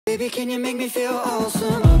Baby, can you make me feel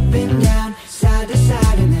awesome? Up and down, side to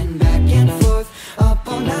side, and then back and forth. Up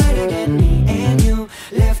all night again, me and you,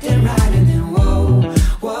 left and right, and then whoa,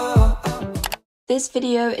 whoa. This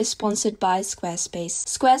video is sponsored by Squarespace.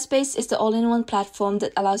 Squarespace is the all-in-one platform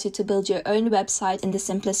that allows you to build your own website in the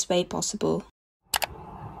simplest way possible.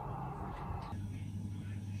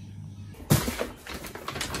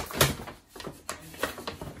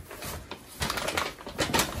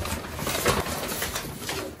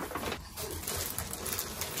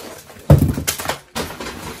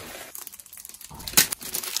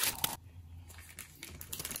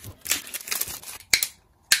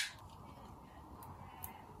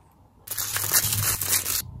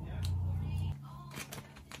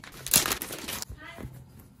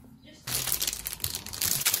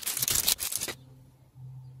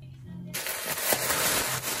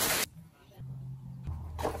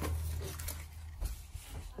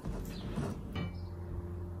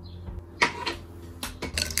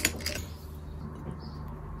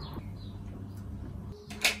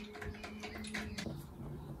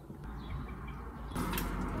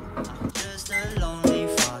 Just a lonely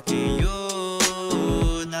fucking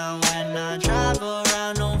you. Now when I drive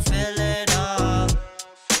around, don't feel it all.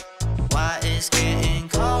 Why it's getting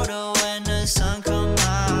colder when the sun come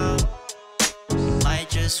out? Might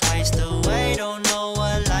just waste away, don't know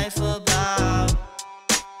what life about.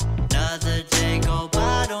 Another day go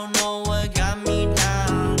by, don't know what got me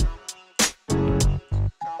down.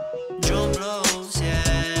 June blues,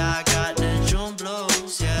 yeah, I got the June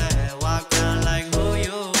blues, yeah. Walk down like who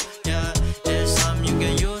you, yeah. There's something you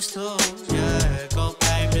get used to, yeah. Go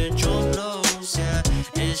claim the June blues, yeah.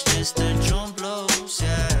 It's just the June blues,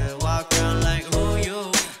 yeah. Walk around like who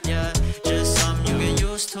you, yeah. Just something you get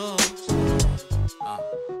used to.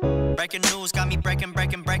 Breaking news got me breaking.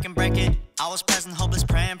 I was present, hopeless,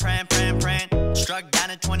 praying. Struck down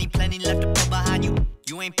at 20, plenty left to put behind you.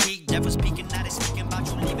 You ain't peaked, devil speaking, now they speaking about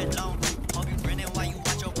you, leave it alone. Hope you grinning while you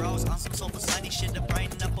watch your bros on some soulful sunny shit to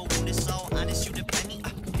brighten up a wounded soul. Honest, you the penny,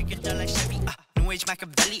 pick it down like Chevy, New Age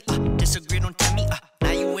Machiavelli, disagree, don't tell me,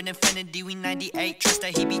 now you in infinity, we 98, trust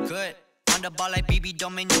that he be good. On the ball like BB,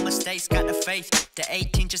 don't make no mistakes, got the faith, the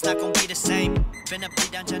 18 just not gonna be the same. Finna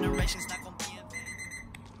bleed down generations, not gonna be in vain.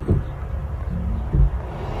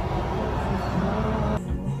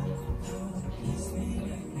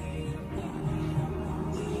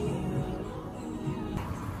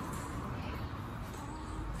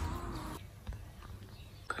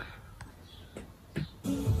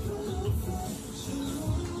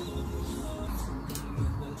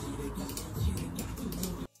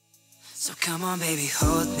 So come on baby,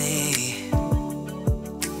 hold me.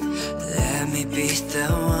 Let me be the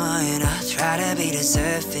one. I'll try to be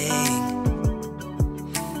deserving.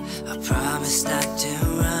 I promise not to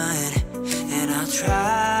run. And I'll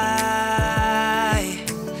try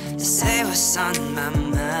to say what's on my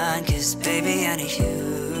mind. Cause baby I need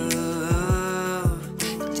you.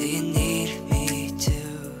 Do you need me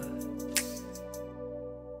too?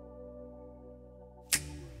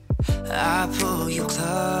 I pull you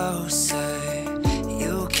closer,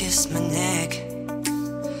 you kiss my neck,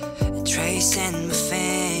 tracing my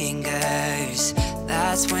fingers.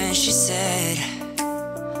 That's when she said,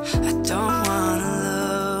 I don't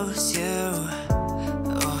wanna lose you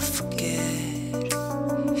or forget.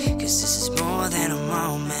 Cause this is more than a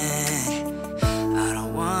moment, I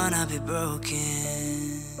don't wanna be broken.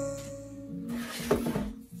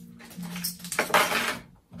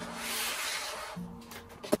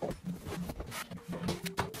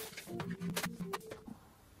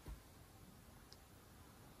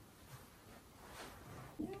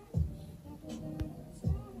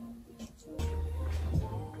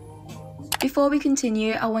 Before we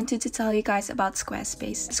continue, I wanted to tell you guys about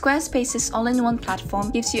Squarespace. Squarespace's all-in-one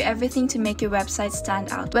platform gives you everything to make your website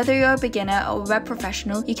stand out. Whether you're a beginner or a web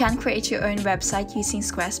professional, you can create your own website using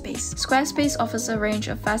Squarespace. Squarespace offers a range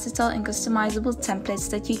of versatile and customizable templates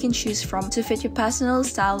that you can choose from to fit your personal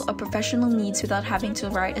style or professional needs without having to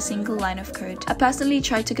write a single line of code. I personally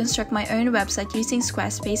tried to construct my own website using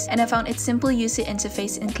Squarespace, and I found its simple user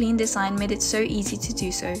interface and clean design made it so easy to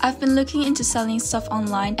do so. I've been looking into selling stuff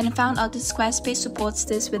online and found out that Squarespace supports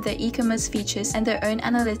this with their e-commerce features and their own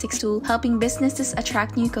analytics tool, helping businesses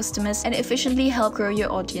attract new customers and efficiently help grow your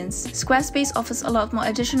audience. Squarespace offers a lot more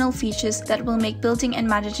additional features that will make building and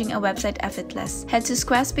managing a website effortless. Head to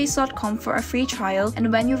squarespace.com for a free trial, and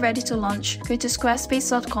when you're ready to launch, go to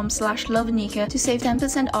squarespace.com/lovenika to save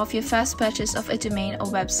 10% off your first purchase of a domain or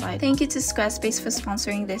website. Thank you to Squarespace for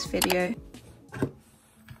sponsoring this video.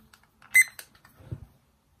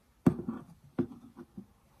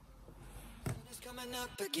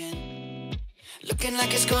 Again, Looking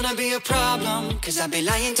like it's gonna be a problem, cause I'd be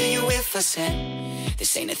lying to you if I said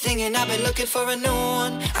this ain't a thing and I've been looking for a new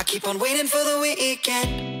one. I keep on waiting for the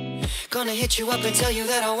weekend. Gonna hit you up and tell you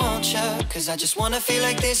that I want you, cause I just wanna feel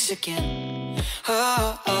like this again.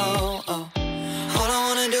 Oh, oh, oh. All I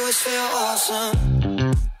wanna do is feel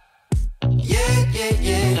awesome. Yeah, yeah,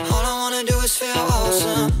 yeah. All I wanna do is feel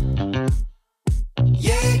awesome.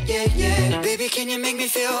 Yeah, yeah, yeah. Baby, can you make me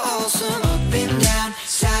feel awesome? Up and down,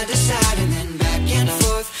 side to side, and then back and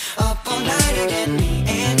forth. Up all night again, me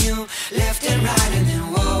and you, left and right, and then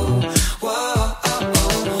whoa, whoa, oh,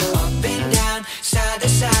 oh. Up and down, side to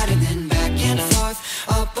side, and then back and forth.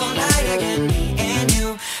 Up all night again, me and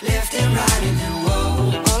you, left and right, and then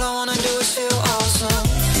whoa. All I wanna do is feel awesome.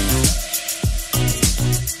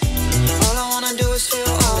 All I wanna do is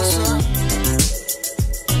feel awesome.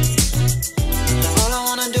 All I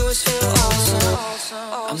wanna do is feel awesome.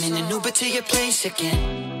 I'm in an Uber to your place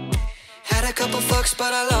again. Had a couple fucks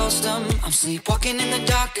but I lost them. I'm sleepwalking in the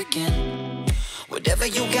dark again. Whatever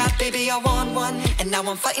you got, baby, I want one. And now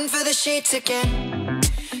I'm fighting for the sheets again.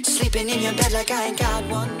 Sleeping in your bed like I ain't got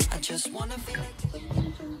one. I just wanna feel like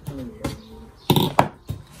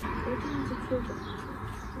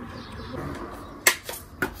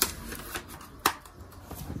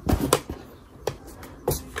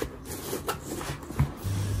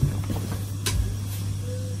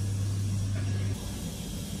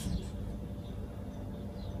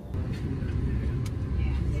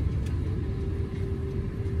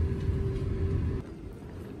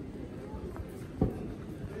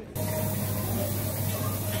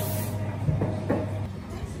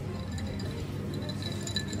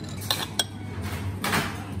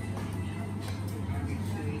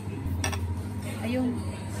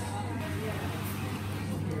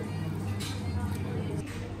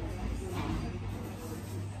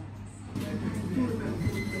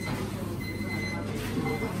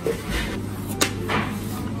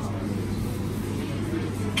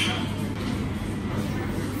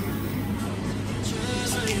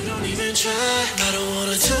try. I don't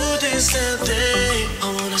wanna do this damn thing. I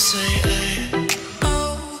wanna say, hey,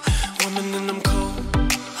 oh, woman and I'm cold.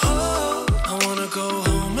 Oh, I wanna go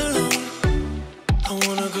home alone. I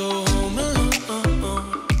wanna go home alone.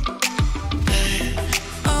 Hey,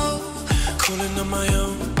 oh, cooling on my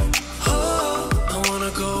own. Oh, I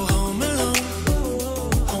wanna go home alone.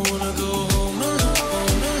 I wanna go home alone.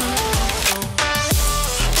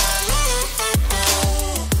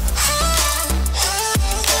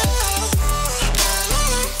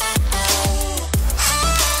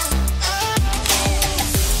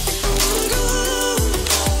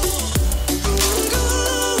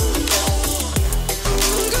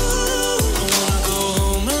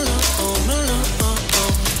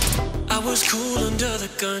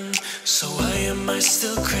 Gun, so why am I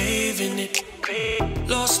still craving it?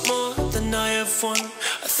 Lost more than I have won.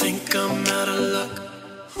 I think I'm out of luck.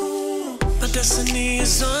 Ooh, my destiny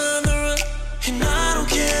is on the run, and I don't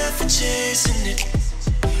care for chasing it.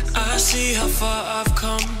 I see how far I've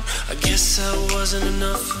come. I guess that wasn't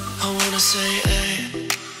enough. I wanna say, hey,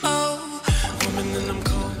 oh, woman, and I'm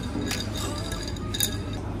cold.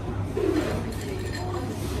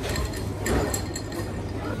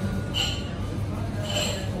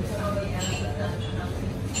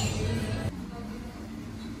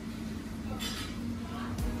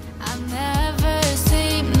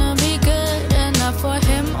 For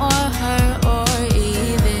him or her or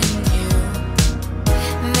even you.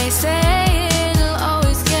 They say it'll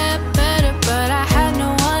always get better, but I had no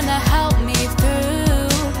one to help me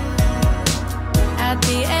through. At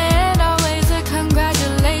the end, always a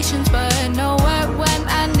congratulations, but nowhere when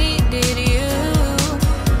I needed you.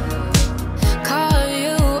 Call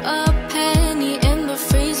you a penny in the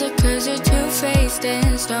freezer, cause you're two-faced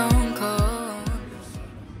and stone cold.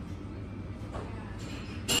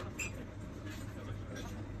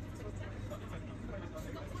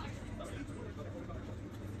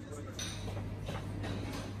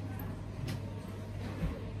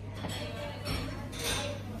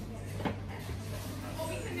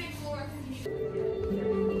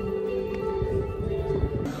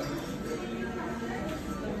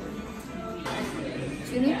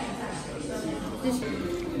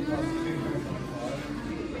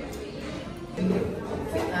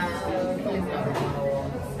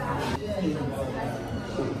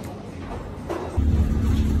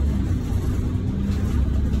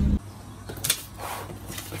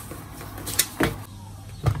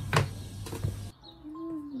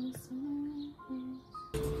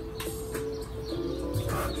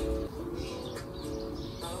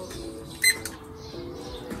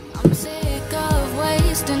 I'm sick of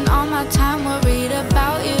wasting all my time worried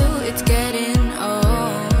about you. It's getting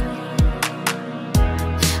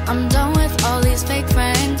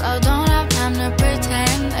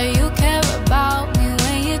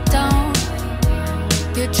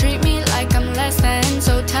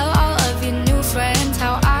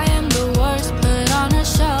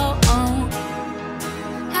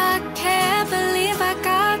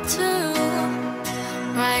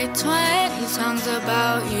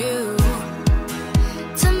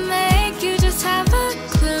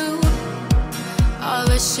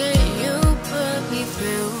shit you put me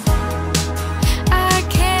through. I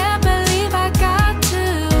can't believe I got to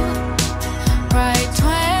write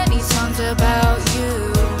 20 songs about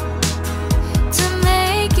you to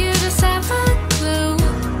make you just have a clue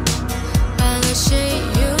about the shit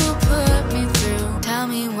you put me through. Tell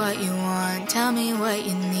me what you want, tell me what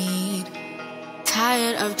you need.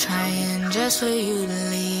 Tired of trying just for you to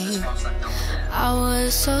leave. I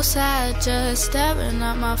was so sad just staring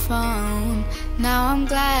at my phone. Now I'm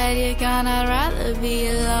glad you're gone, I'd rather be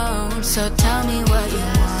alone. So tell me what you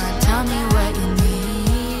want, tell me what you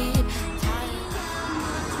need.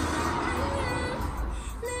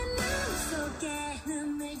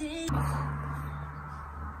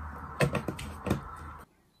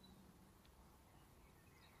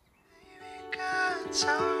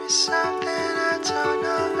 Tell me something I don't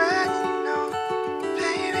already know.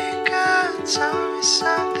 Baby girl, tell me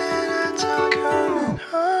something I don't know.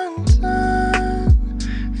 Undone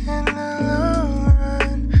in the long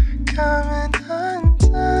run, coming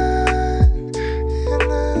undone in the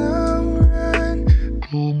long run,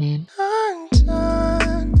 coming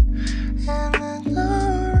undone in the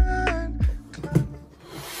long run.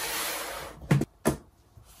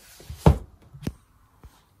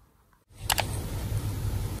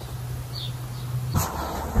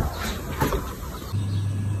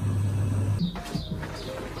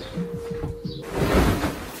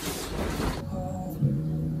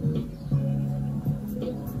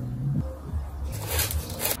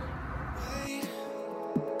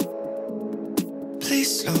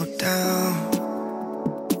 Please slow down.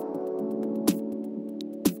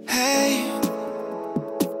 Hey,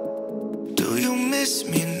 do you miss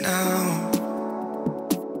me now?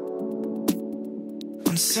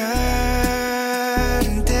 On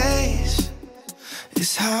certain days,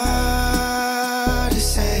 it's hard to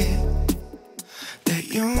say that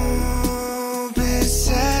you've been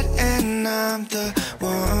sad and I'm the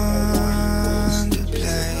one to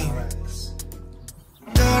blame.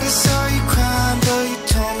 Thought I saw you crying, but you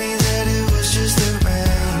told me that it was just the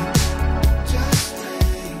rain.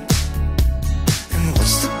 And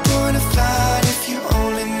what's the point of flying if you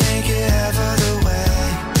only make it half of the way?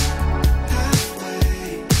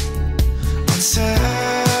 On certain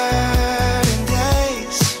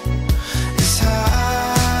days, it's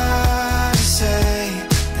hard to say.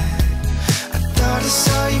 I thought I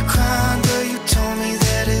saw you crying, but you told me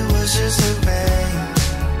that it was just the rain.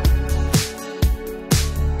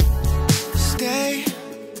 Stay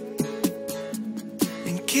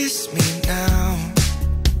and kiss me now.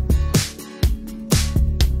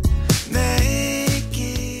 Make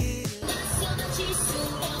it.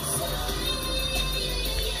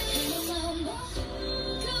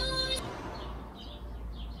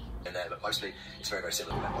 In there, but mostly it's very, very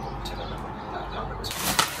similar to that model.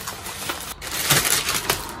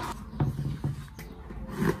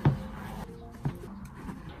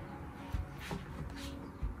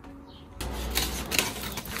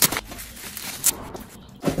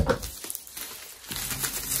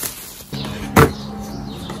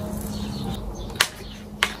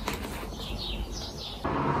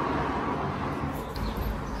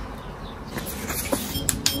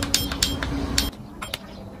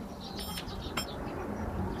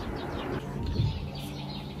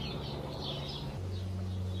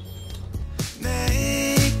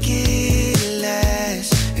 Make it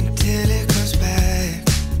last until it comes back.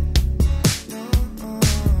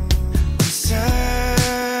 On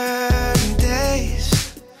certain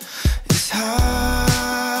days, it's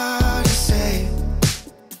hard to say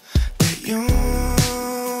that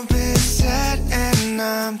you've been sad and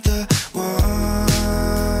I'm the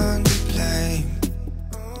one to blame.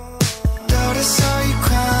 Thought I saw you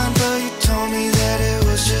crying, but you told me that it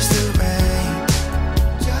was just the rain.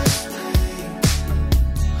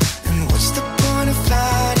 And what's the point of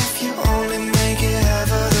flying if you only make it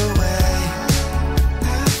half of the way?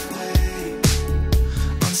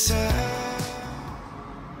 On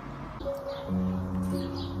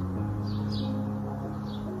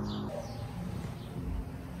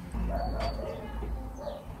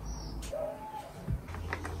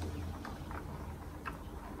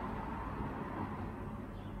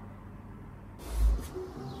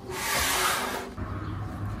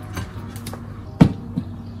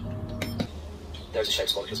There's a shape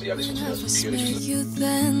spot because video. This one's Never purely met just you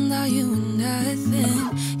then, now you were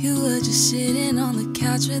nothing. You were just sitting on the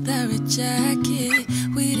couch with that red jacket.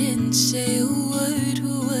 We didn't say a word,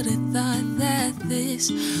 who would have thought that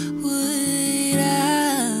this would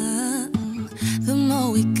end? The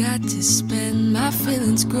more we got to spend, my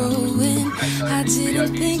feelings growing. I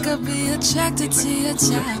didn't think I'd be attracted to your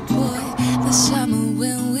type, boy. The summer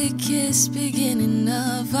when we kiss, beginning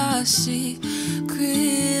of our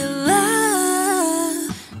secret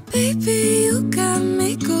love. Baby, you got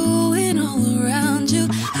me going all around you.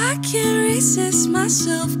 I can't resist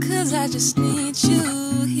myself, cause I just need you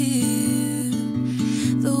here.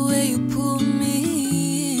 The way you pull me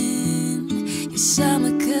in, your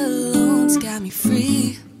summer cologne's got me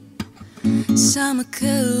free. Summer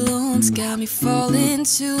cologne's got me falling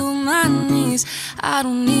to my knees. I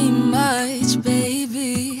don't need much,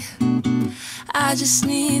 baby, I just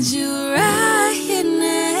need you right here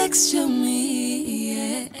next to me.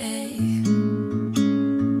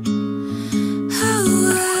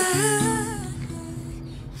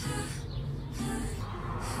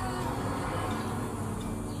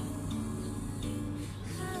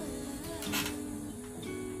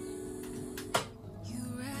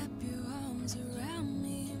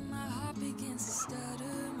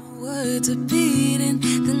 Words are beating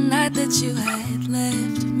the night that you had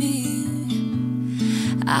left me.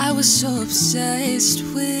 I was so obsessed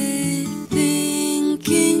with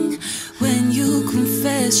thinking. When you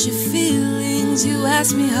confess your feelings, you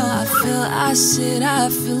asked me how I felt. I said I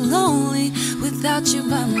feel lonely without you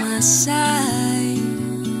by my side.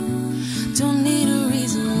 Don't need a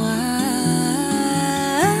reason why.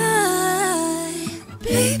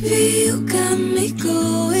 Baby, you got me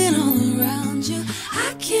going all around you.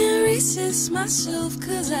 I can't resist myself,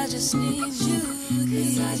 cause I just need you.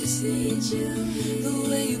 Cause I just need you. The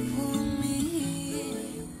way you